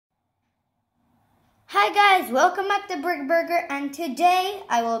Hi guys, welcome back to BrickBurger, and today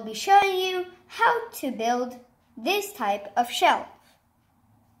I will be showing you how to build this type of shelf.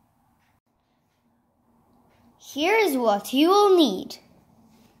 Here is what you will need.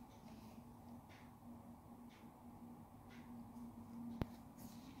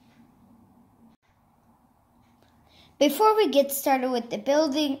 Before we get started with the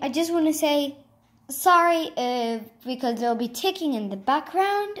building, I just want to say sorry because they'll be ticking in the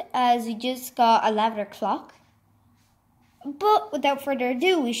background as we just got a lavender clock. But without further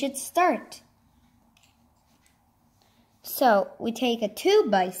ado, we should start. So we take a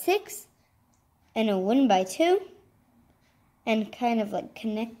 2x6 and a 1x2 and kind of like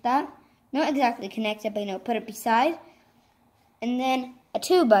connect that. Not exactly connect it, but put it beside. And then a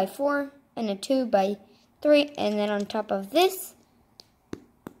 2x4 and a 2x3, and then on top of this,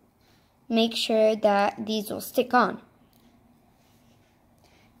 make sure that these will stick on.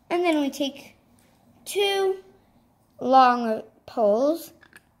 And then we take two long poles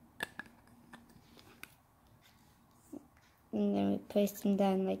and then we place them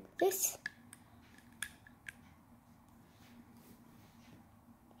down like this.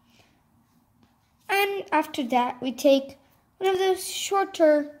 And after that, we take one of those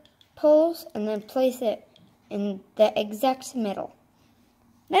shorter poles and then place it in the exact middle.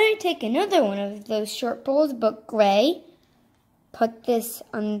 Then I take another one of those short poles, but gray. Put this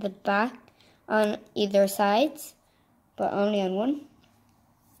on the back, on either sides, but only on one.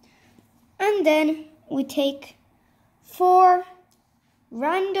 And then we take 4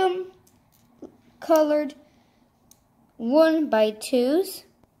 random colored 1x2s.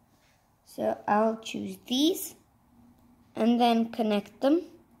 So I'll choose these and then connect them.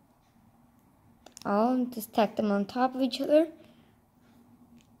 I'll just tack them on top of each other.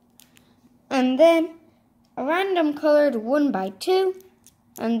 And then a random colored 1x2,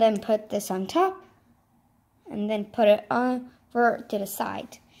 and then put this on top, and then put it over to the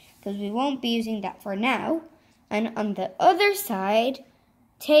side, because we won't be using that for now. And on the other side,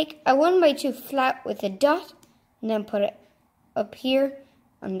 take a 1x2 flat with a dot, and then put it up here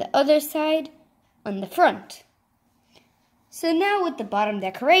on the other side, on the front. So now with the bottom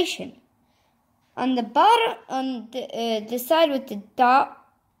decoration. On the bottom, on the side with the dot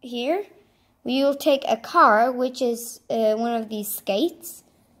here, we will take a car, which is one of these skates,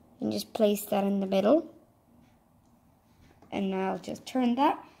 and just place that in the middle. And now I'll just turn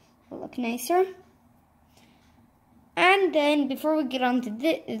that. It'll look nicer. And then before we get on to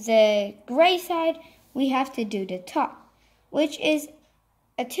the gray side, we have to do the top, which is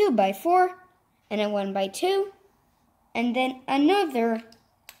a 2x4 and a 1x2. And then another,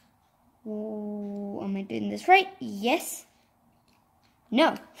 am I doing this right? Yes.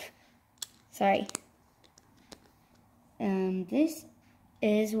 No. Sorry. This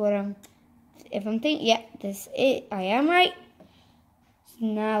is what if I'm thinking, yeah, this is, I am right.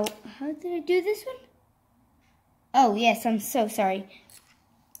 Now, how did I do this one? Oh, yes, I'm so sorry.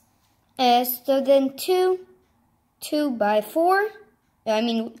 So then two 1x4s.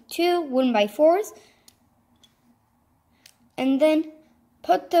 And then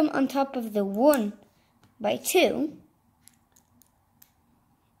put them on top of the 1x2.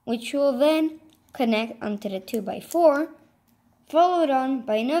 Which will then connect onto the 2x4, followed on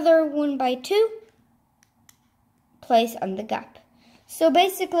by another 1x2, place on the gap. So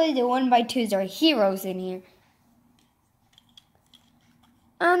basically the 1x2s are heroes in here.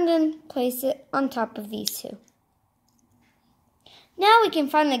 And then place it on top of these two. Now we can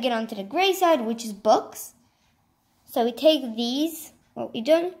finally get onto the gray side, which is books. So we take these, what we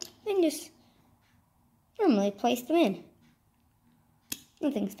done, and just normally place them in.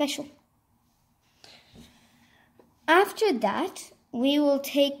 Nothing special. After that, we will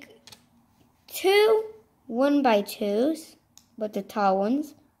take 2 1x2s, but the tall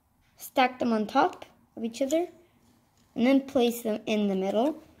ones, stack them on top of each other, and then place them in the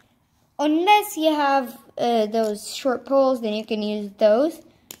middle. Unless you have those short poles, then you can use those.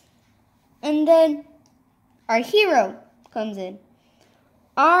 And then our hero comes in.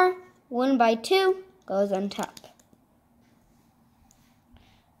 Our 1x2 goes on top.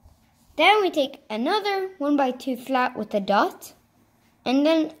 Then we take another 1x2 flat with a dot, and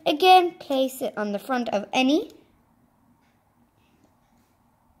then again place it on the front of any.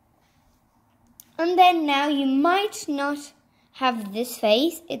 And then now you might not have this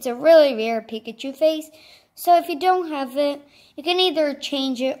face. It's a really rare Pikachu face. So if you don't have it, you can either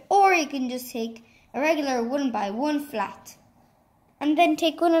change it or you can just take a regular 1x1 flat. And then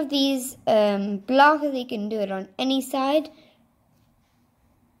take one of these blocks, you can do it on any side.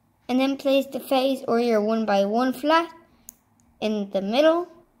 And then place the face or your 1x1 flat in the middle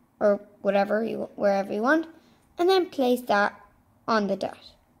or wherever you want, and then place that on the dot.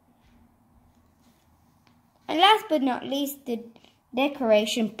 And last but not least, the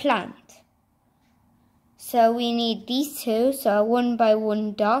decoration plant. So we need these two, so a 1 by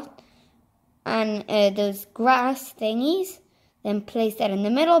 1 dot, and those grass thingies. Then place that in the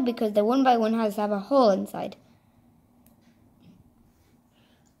middle because the 1 by 1 has to have a hole inside.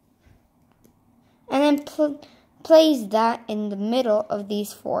 And then place that in the middle of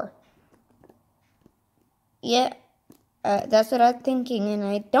these 4. Yeah, that's what I'm thinking,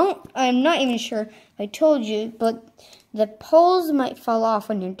 and I'm not even sure if I told you, but the poles might fall off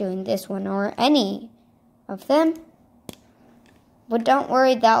when you're doing this one, or any of them. But don't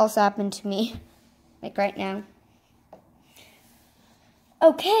worry, that also happened to me, like right now.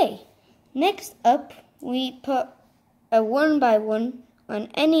 Okay, next up, we put a 1 by 1 on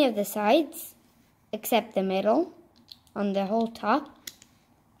any of the sides, except the middle, on the whole top.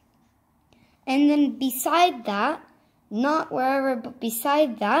 And then beside that, not wherever, but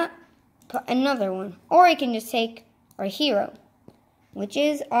beside that, put another one. Or you can just take our hero, which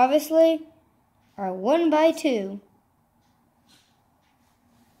is obviously our 1 by 2.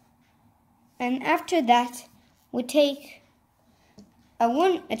 And after that, we take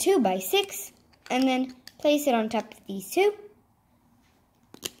a 2 by 6, and then place it on top of these 2.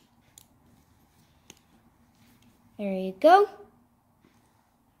 There you go.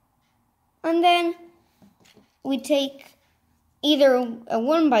 And then we take either a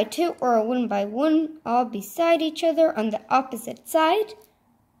 1 by 2 or a 1 by 1 all beside each other on the opposite side,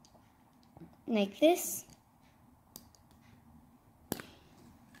 like this.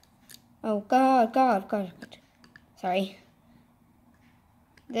 Oh God. Sorry.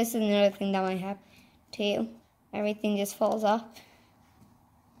 This is another thing that might happen to you. Everything just falls off.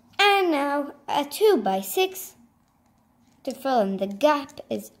 And now a 2 by 6 to fill in the gap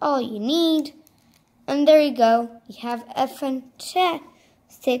is all you need. And there you go. You have a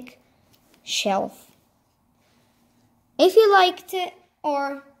fantastic shelf. If you liked it,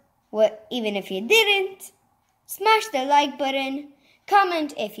 or even if you didn't, smash the like button.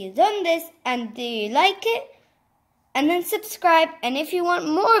 Comment if you've done this and do you like it. And then subscribe, and if you want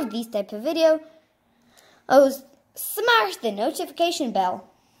more of these type of videos, smash the notification bell.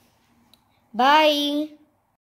 Bye!